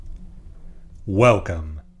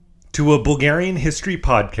Welcome to a Bulgarian history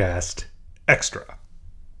podcast extra.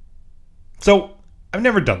 So, I've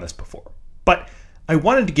never done this before, but I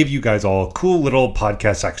wanted to give you guys all a cool little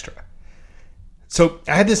podcast extra. So,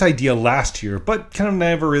 I had this idea last year, but kind of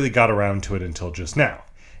never really got around to it until just now.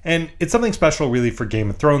 And it's something special really for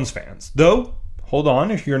Game of Thrones fans. Though, hold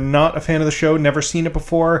on, if you're not a fan of the show, never seen it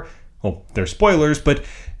before, well, there's spoilers, but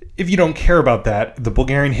if you don't care about that, the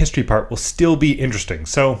Bulgarian history part will still be interesting,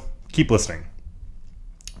 so keep listening.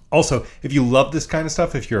 Also, if you love this kind of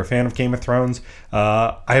stuff, if you're a fan of Game of Thrones,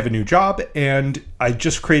 I have a new job, and I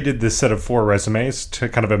just created this set of 4 resumes to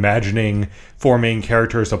kind of imagining 4 main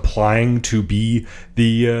characters applying to be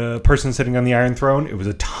the person sitting on the Iron Throne. It was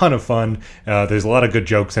a ton of fun. There's a lot of good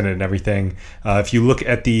jokes in it and everything. If you look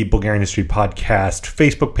at the Bulgarian History Podcast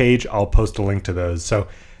Facebook page, I'll post a link to those. So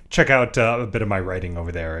check out a bit of my writing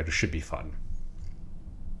over there. It should be fun.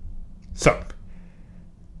 So,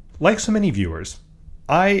 like so many viewers,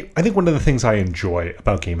 I think one of the things I enjoy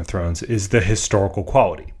about Game of Thrones is the historical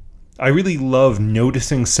quality. I really love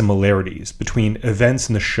noticing similarities between events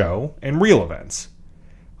in the show and real events.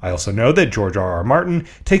 I also know that George R.R. Martin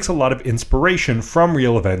takes a lot of inspiration from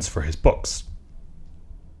real events for his books.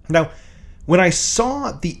 Now, when I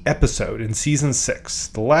saw the episode in Season 6,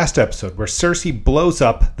 the last episode where Cersei blows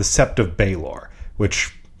up the Sept of Baelor,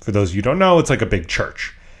 which, for those of you who don't know, it's like a big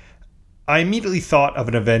church, I immediately thought of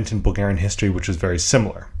an event in Bulgarian history which was very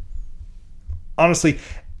similar. Honestly,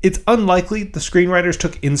 it's unlikely the screenwriters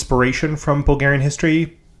took inspiration from Bulgarian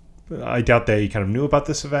history. I doubt they kind of knew about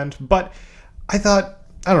this event, but I thought,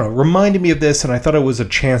 reminded me of this, and I thought it was a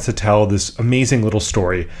chance to tell this amazing little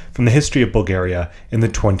story from the history of Bulgaria in the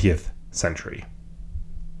 20th century.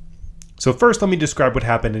 So first, let me describe what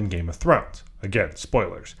happened in Game of Thrones. Again,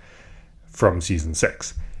 spoilers from Season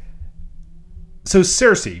 6. So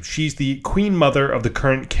Cersei, she's the queen mother of the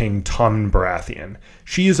current king Tommen Baratheon.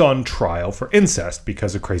 She is on trial for incest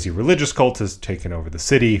because a crazy religious cult has taken over the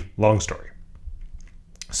city. Long story.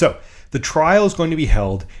 So, the trial is going to be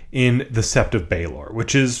held in the Sept of Baelor,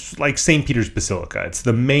 which is like St. Peter's Basilica. It's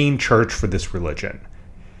the main church for this religion.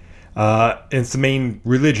 It's the main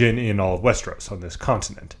religion in all of Westeros on this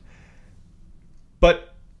continent.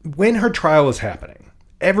 But when her trial is happening,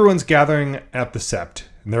 everyone's gathering at the Sept,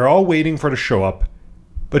 and they're all waiting for her to show up,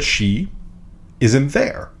 but she isn't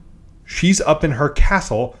there. She's up in her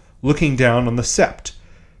castle looking down on the Sept.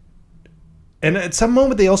 And at some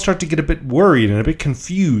moment, they all start to get a bit worried and a bit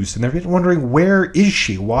confused, and they're wondering, where is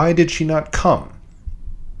she? Why did she not come?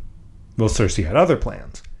 Well, Cersei had other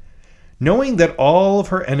plans. Knowing that all of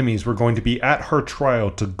her enemies were going to be at her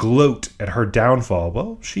trial to gloat at her downfall,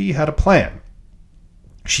 well, she had a plan.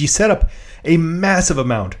 She set up a massive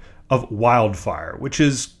amount of wildfire, which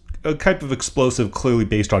is a type of explosive clearly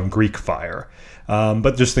based on Greek fire,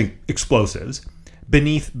 but just think explosives,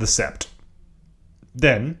 beneath the Sept.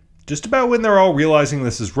 Then, just about when they're all realizing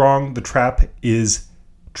this is wrong, the trap is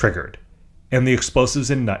triggered, and the explosives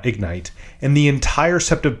ignite, and the entire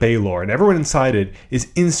Sept of Baelor and everyone inside it is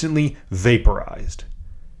instantly vaporized.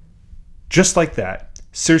 Just like that,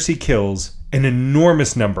 Cersei kills an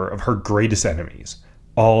enormous number of her greatest enemies,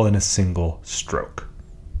 all in a single stroke.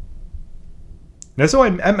 Now, so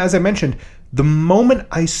as I mentioned, the moment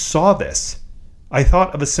I saw this, I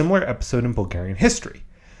thought of a similar episode in Bulgarian history.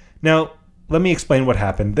 Now, let me explain what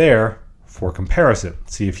happened there for comparison.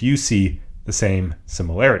 See if you see the same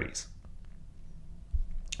similarities.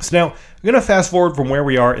 So now, I'm going to fast forward from where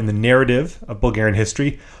we are in the narrative of Bulgarian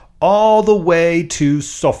history all the way to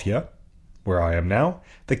Sofia, where I am now,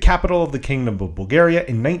 the capital of the Kingdom of Bulgaria,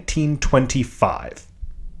 in 1925.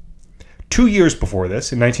 2 years before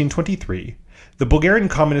this, in 1923, the Bulgarian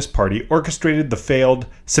Communist Party orchestrated the failed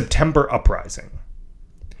September Uprising.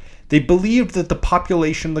 They believed that the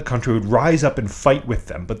population of the country would rise up and fight with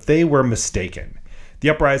them, but they were mistaken. The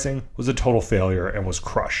uprising was a total failure and was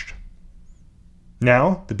crushed.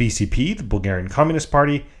 Now, the BCP, the Bulgarian Communist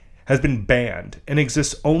Party, has been banned and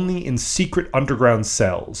exists only in secret underground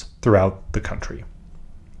cells throughout the country.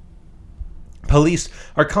 Police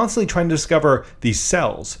are constantly trying to discover these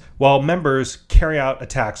cells, while members carry out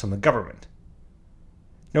attacks on the government.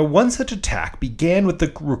 Now, one such attack began with the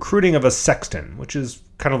recruiting of a sexton, which is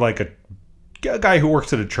kind of like a guy who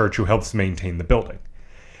works at a church who helps maintain the building,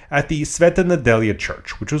 at the Sveta Nedelya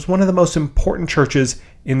Church, which was one of the most important churches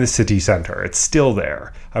in the city center. It's still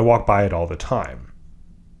there. I walk by it all the time.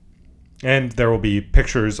 And there will be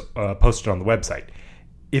pictures posted on the website.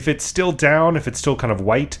 If it's still down, if it's still kind of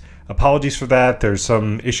white, apologies for that. There's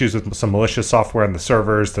some issues with some malicious software on the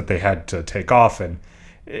servers that they had to take off, and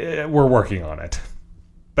we're working on it.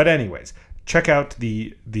 But anyways, check out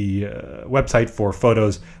the website for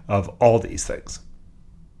photos of all these things.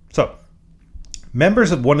 So,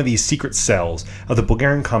 members of one of these secret cells of the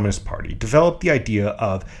Bulgarian Communist Party developed the idea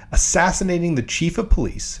of assassinating the chief of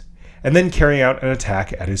police and then carrying out an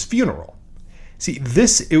attack at his funeral. See,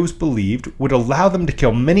 this, it was believed, would allow them to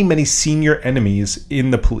kill many, many senior enemies in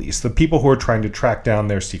the police, the people who are trying to track down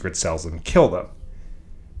their secret cells and kill them.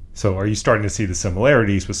 So are you starting to see the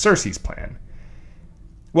similarities with Cersei's plan?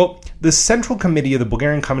 Well, the Central Committee of the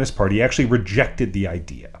Bulgarian Communist Party actually rejected the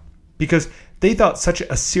idea because they thought such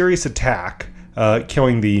a serious attack,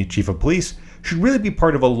 killing the chief of police, should really be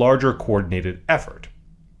part of a larger coordinated effort.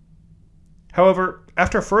 However,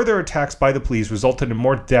 after further attacks by the police resulted in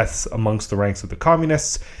more deaths amongst the ranks of the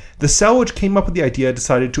communists, the cell which came up with the idea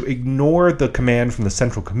decided to ignore the command from the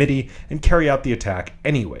Central Committee and carry out the attack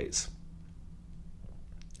anyways.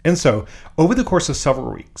 And so, over the course of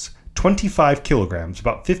several weeks, 25 kilograms,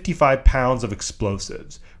 about 55 pounds of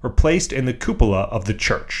explosives, were placed in the cupola of the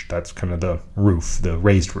church. That's kind of the roof, the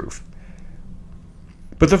raised roof.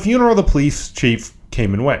 But the funeral of the police chief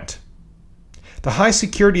came and went. The high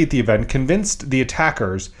security at the event convinced the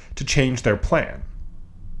attackers to change their plan.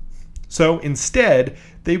 So instead,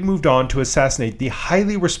 they moved on to assassinate the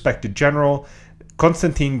highly respected general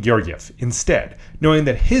Konstantin Georgiev instead, knowing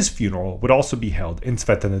that his funeral would also be held in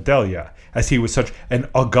Sveta Nedelya, as he was such an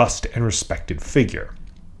august and respected figure.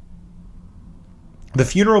 The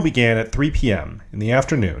funeral began at 3 p.m. in the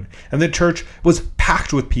afternoon, and the church was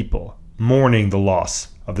packed with people mourning the loss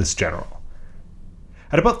of this general.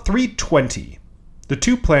 At about 3:20, the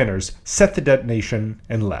two planners set the detonation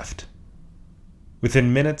and left.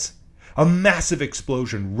 Within minutes, a massive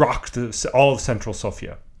explosion rocked all of central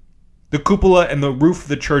Sofia. The cupola and the roof of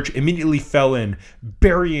the church immediately fell in,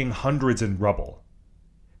 burying hundreds in rubble.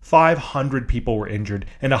 500 people were injured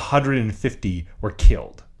and 150 were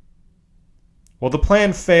killed. While the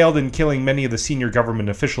plan failed in killing many of the senior government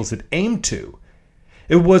officials it aimed to,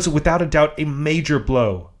 it was without a doubt a major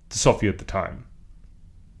blow to Sofia at the time.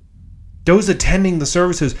 Those attending the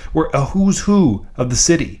services were a who's who of the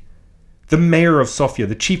city. The mayor of Sofia,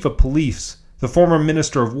 the chief of police, the former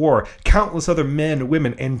minister of war, countless other men,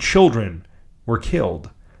 women, and children were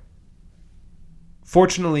killed.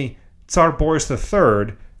 Fortunately, Tsar Boris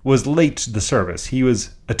III was late to the service. He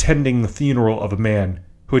was attending the funeral of a man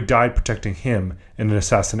who had died protecting him in an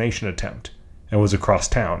assassination attempt and was across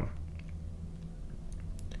town.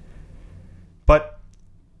 But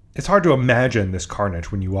it's hard to imagine this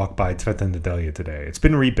carnage when you walk by Sveta Nedelya today. It's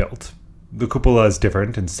been rebuilt. The cupola is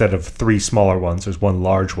different. Instead of 3 smaller ones, there's one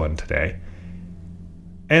large one today.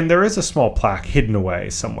 And there is a small plaque hidden away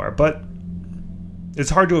somewhere, but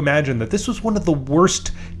it's hard to imagine that this was one of the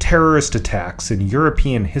worst terrorist attacks in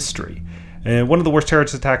European history, and one of the worst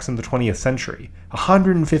terrorist attacks in the 20th century.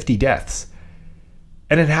 150 deaths.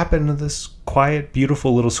 And it happened in this quiet,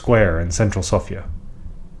 beautiful little square in central Sofia.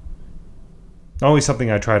 Always something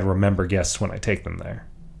I try to remember guests when I take them there.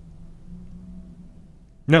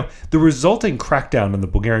 Now, the resulting crackdown on the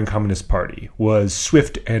Bulgarian Communist Party was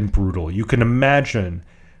swift and brutal. You can imagine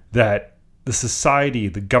that the society,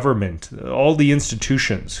 the government, all the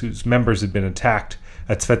institutions whose members had been attacked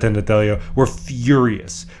at Sveta Nedelya were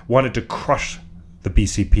furious, wanted to crush the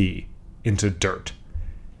BCP into dirt.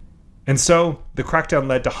 And so, the crackdown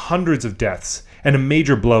led to hundreds of deaths and a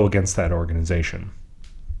major blow against that organization.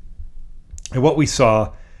 And what we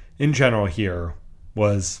saw in general here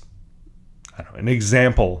was an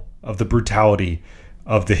example of the brutality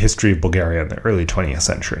of the history of Bulgaria in the early 20th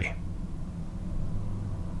century.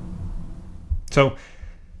 So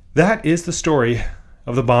that is the story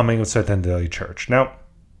of the bombing of Sveta Nedelya Church. Now,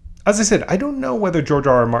 as I said, I don't know whether George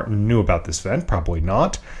R. R. Martin knew about this event, probably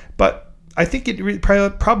not, but I think it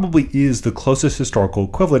probably is the closest historical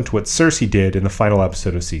equivalent to what Cersei did in the final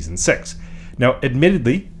episode of Season 6. Now,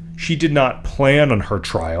 admittedly, she did not plan on her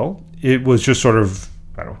trial. It was just sort of,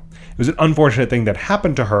 it was an unfortunate thing that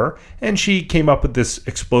happened to her, and she came up with this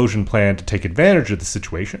explosion plan to take advantage of the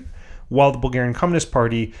situation, while the Bulgarian Communist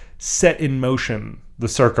Party set in motion the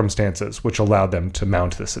circumstances which allowed them to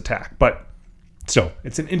mount this attack. But still,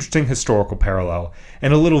 it's an interesting historical parallel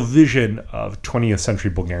and a little vision of 20th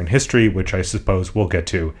century Bulgarian history, which I suppose we'll get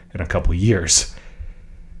to in a couple years.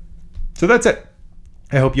 So that's it.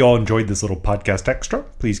 I hope you all enjoyed this little podcast extra.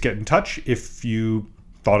 Please get in touch if you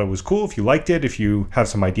thought it was cool, if you liked it, if you have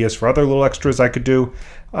some ideas for other little extras I could do.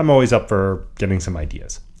 I'm always up for getting some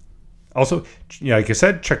ideas. Also, like I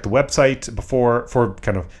said, check the website for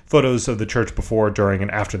kind of photos of the church before, during,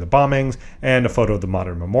 and after the bombings, and a photo of the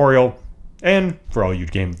modern memorial. And for all you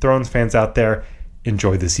Game of Thrones fans out there,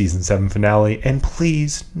 enjoy the Season 7 finale, and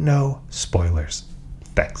please, no spoilers.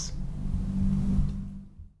 Thanks.